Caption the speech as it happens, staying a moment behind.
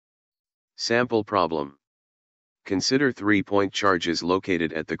Sample problem. Consider 3-point charges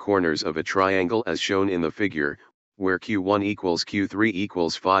located at the corners of a triangle as shown in the figure, where Q1 equals Q3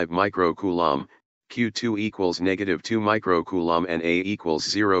 equals 5 microcoulomb, Q2 equals -2 microcoulomb and A equals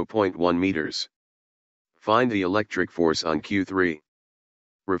 0.1 meters. Find the electric force on Q3.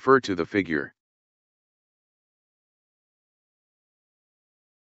 Refer to the figure.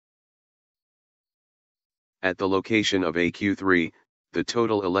 At the location of AQ3, the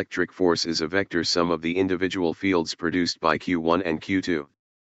total electric force is a vector sum of the individual fields produced by Q1 and Q2.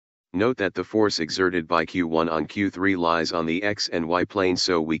 Note that the force exerted by Q1 on Q3 lies on the x and y plane,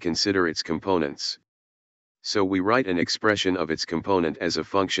 so we consider its components. So we write an expression of its component as a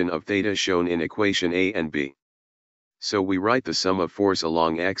function of theta shown in equation A and B. So we write the sum of force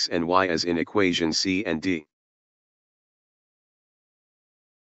along x and y as in equation C and D.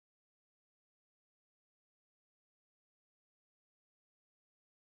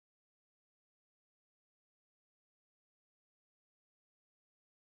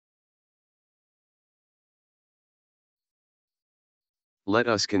 Let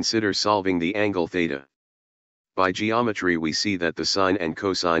us consider solving the angle theta. By geometry we see that the sine and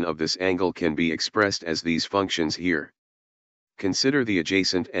cosine of this angle can be expressed as these functions here. Consider the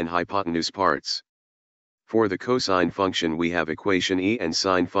adjacent and hypotenuse parts. For the cosine function we have equation E and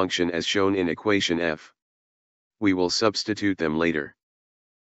sine function as shown in equation F. We will substitute them later.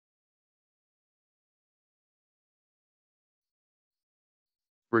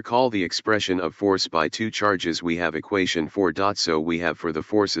 Recall the expression of force by two charges. We have equation 4. So we have for the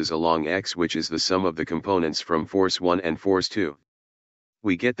forces along x, which is the sum of the components from force 1 and force 2.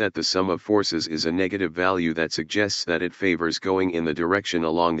 We get that the sum of forces is a negative value that suggests that it favors going in the direction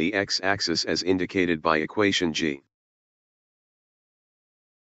along the x-axis as indicated by equation G.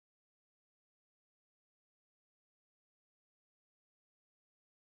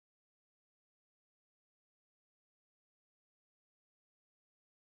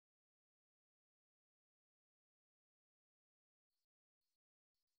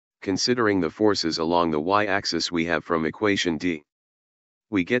 Considering the forces along the y-axis we have from equation D.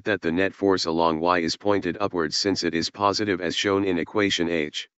 We get that the net force along y is pointed upwards since it is positive as shown in equation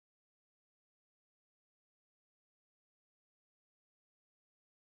H.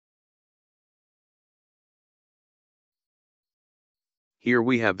 Here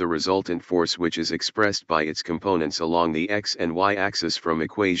we have the resultant force, which is expressed by its components along the x and y axis from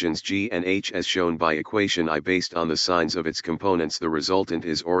equations G and H as shown by equation I. Based on the signs of its components, the resultant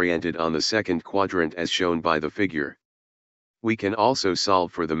is oriented on the second quadrant as shown by the figure. We can also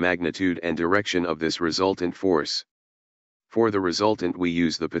solve for the magnitude and direction of this resultant force. For the resultant we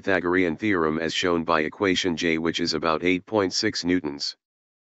use the Pythagorean theorem as shown by equation J, which is about 8.6 newtons.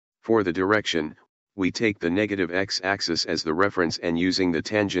 For the direction, we take the negative x-axis as the reference, and using the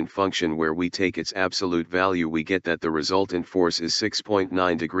tangent function where we take its absolute value, we get that the resultant force is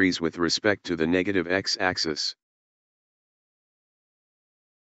 6.9 degrees with respect to the negative x-axis.